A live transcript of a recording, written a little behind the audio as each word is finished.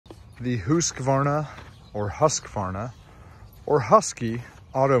the Husqvarna or Husky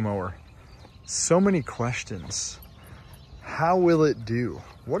Automower. So many questions. How will it do?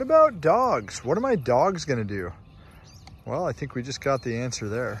 What about dogs? What are my dogs gonna do? Well, I think we just got the answer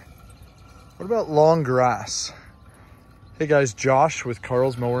there. What about long grass? Hey guys, Josh with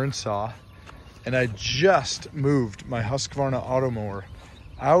Carl's Mower and Saw, and I just moved my Husqvarna Automower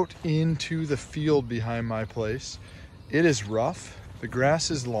out into the field behind my place. It is rough, the grass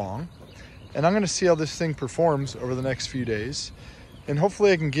is long, and I'm gonna see how this thing performs over the next few days. And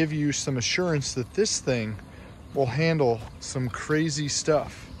hopefully I can give you some assurance that this thing will handle some crazy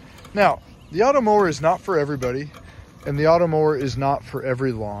stuff. Now, the Automower is not for everybody, and the Automower is not for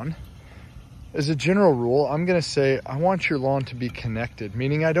every lawn. As a general rule, I'm gonna say I want your lawn to be connected,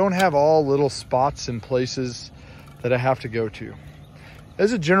 meaning I don't have all little spots and places that I have to go to.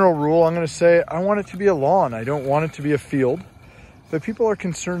 As a general rule, I'm gonna say I want it to be a lawn. I don't want it to be a field, but people are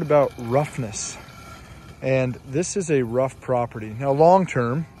concerned about roughness. And this is a rough property. Now,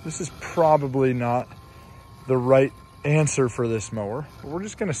 long-term, this is probably not the right answer for this mower. But we're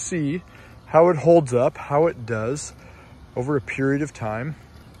just gonna see how it holds up, how it does over a period of time,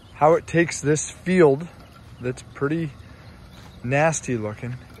 how it takes this field that's pretty nasty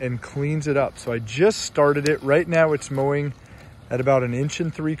looking and cleans it up. So I just started it. Right now it's mowing at about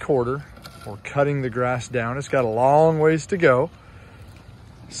 1.75 inches or cutting the grass down. It's got a long ways to go.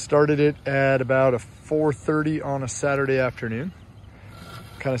 Started it at about a 4:30 on a Saturday afternoon.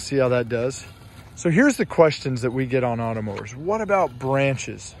 Kind of see how that does. So here's the questions that we get on Automowers. What about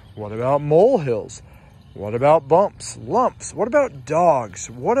branches? What about molehills? What about bumps, lumps? What about dogs?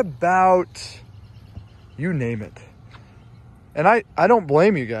 What about, you name it? And I don't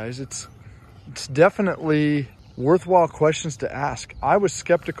blame you guys. It's definitely worthwhile questions to ask. I was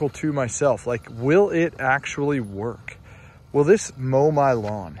skeptical too myself. Like, will it actually work? Will this mow my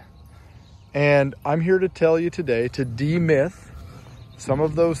lawn? And I'm here to tell you today to demyth some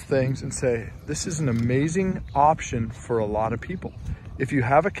of those things and say, this is an amazing option for a lot of people. If you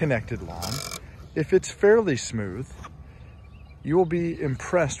have a connected lawn, if it's fairly smooth, you will be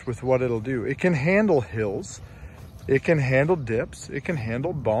impressed with what it'll do. It can handle hills, it can handle dips, it can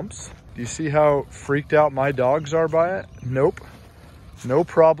handle bumps. Do you see how freaked out my dogs are by it? Nope, no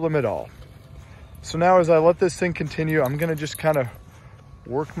problem at all. So now as I let this thing continue, I'm gonna just kind of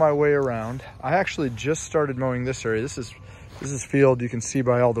work my way around. I actually just started mowing this area. This is field, you can see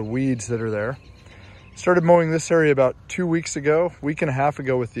by all the weeds that are there. Started mowing this area about 2 weeks ago, week and a half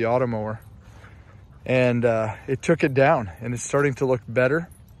ago with the Automower. And it took it down and it's starting to look better.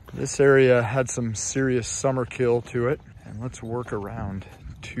 This area had some serious summer kill to it. And let's work around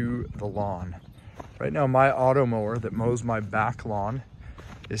to the lawn. Right now my Automower that mows my back lawn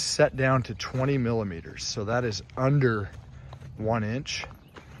is set down to 20 millimeters. So that is under 1 inch.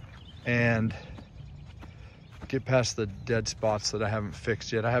 And get past the dead spots that I haven't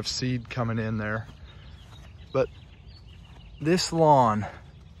fixed yet. I have seed coming in there. But this lawn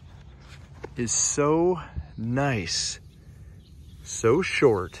is so nice, so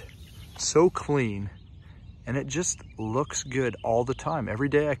short, so clean, and it just looks good all the time. Every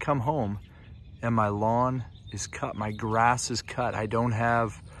day I come home and my lawn is cut, my grass is cut. I don't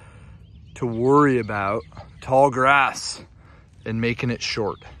have to worry about tall grass and making it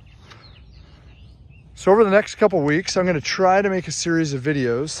short. So over the next couple weeks, I'm gonna try to make a series of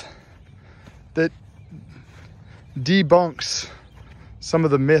videos that debunks some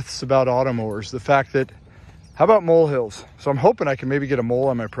of the myths about Automowers. The fact that, how about molehills? So I'm hoping I can maybe get a mole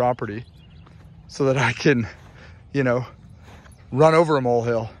on my property so that I can, you know, run over a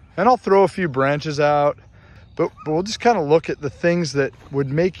molehill. And I'll throw a few branches out, but we'll just kind of look at the things that would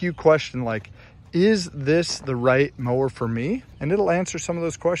make you question, like, is this the right mower for me? And it'll answer some of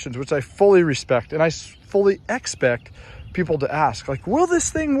those questions, which I fully respect. And I fully expect people to ask, like, will this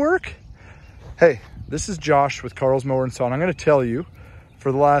thing work? Hey, this is Josh with Carl's Mower and Saw, and I'm gonna tell you,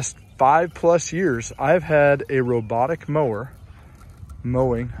 for the last 5+ years, I've had a robotic mower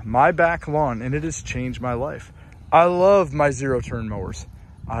mowing my back lawn, and it has changed my life. I love my zero-turn mowers.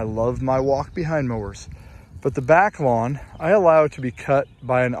 I love my walk-behind mowers. But the back lawn, I allow it to be cut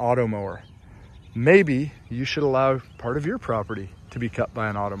by an Automower. Maybe you should allow part of your property to be cut by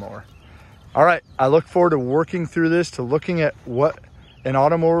an Automower. All right, I look forward to working through this, to looking at what an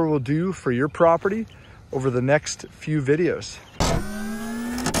Automower will do for your property over the next few videos.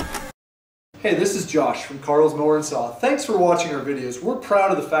 Hey, this is Josh from Carl's Mower and Saw. Thanks for watching our videos. We're proud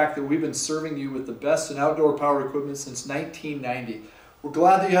of the fact that we've been serving you with the best in outdoor power equipment since 1990. We're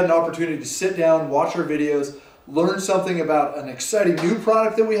glad that you had an opportunity to sit down, watch our videos, learn something about an exciting new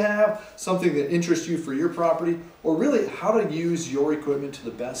product that we have, something that interests you for your property, or really how to use your equipment to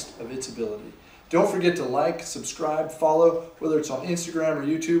the best of its ability. Don't forget to like, subscribe, follow, whether it's on Instagram or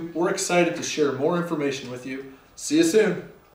YouTube. We're excited to share more information with you. See you soon.